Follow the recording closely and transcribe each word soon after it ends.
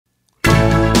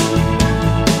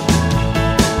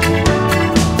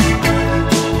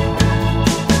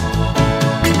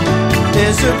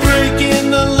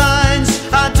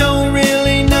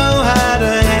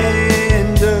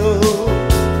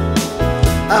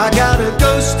I got a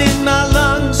ghost in my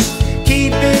lungs,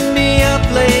 keeping me up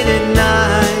late at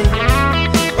night.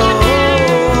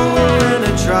 Oh, and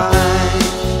I tried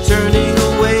turning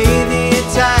away the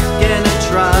attack, and I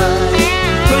tried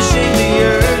pushing the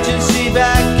urgency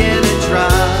back, and I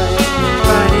tried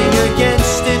fighting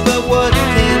against it, but what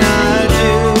can I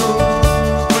do?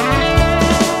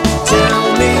 Tell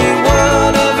me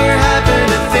whatever happened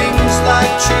to things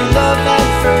like true love and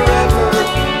forever.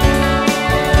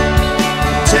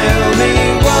 Tell me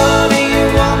what do you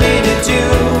want me to do,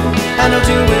 and I'll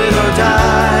do it or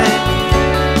die.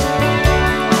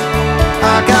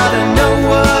 I gotta know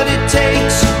what it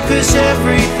takes, 'cause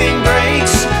everything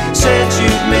breaks. Said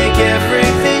you'd make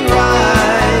everything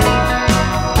right.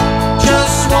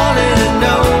 Just wanted to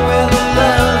know where the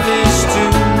love is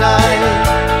tonight.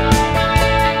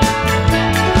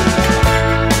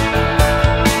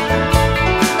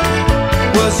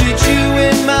 Was it you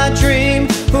in my dream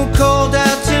who called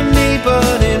out to me,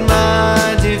 but in my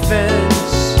defense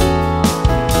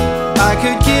I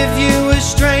could give you a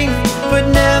strength, but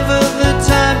never the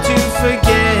time to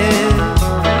forget.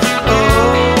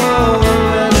 Oh,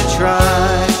 and I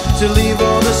tried to leave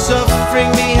all the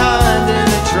suffering behind, and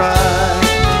I tried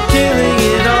killing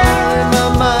it all in my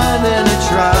mind, and I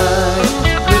tried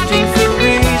looking for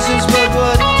reasons, but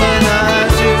what can I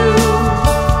do?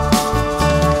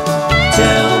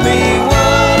 Tell me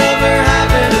whatever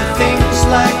happened to things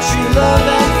like true love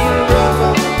and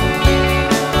forever.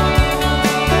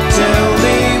 Tell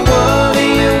me what do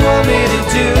you want me to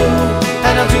do,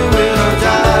 and I'll do it or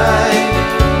die.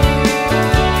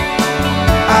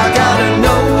 I gotta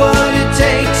know what it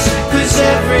takes, 'cause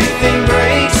everything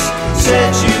breaks.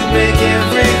 Said you'd make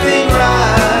everything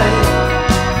right.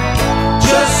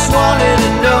 Just wanted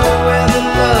to know where the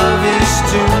love is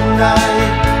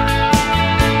tonight.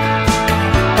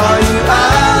 Are you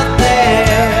out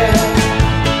there?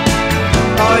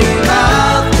 Are you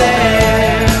out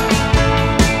there?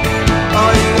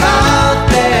 Are you out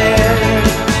there?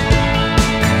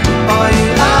 Are you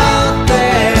out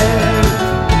there?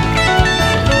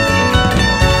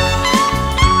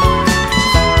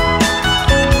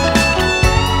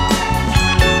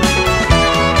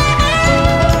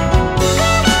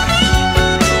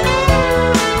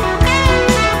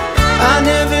 I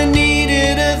never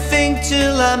needed to think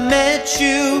till I met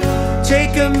you.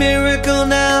 Take a miracle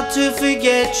now to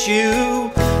forget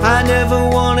you. I never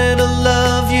wanted to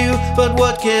love you, but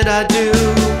what could I do?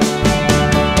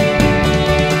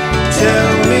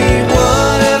 Tell me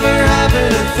whatever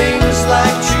happened to things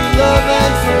like true love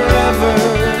and forever.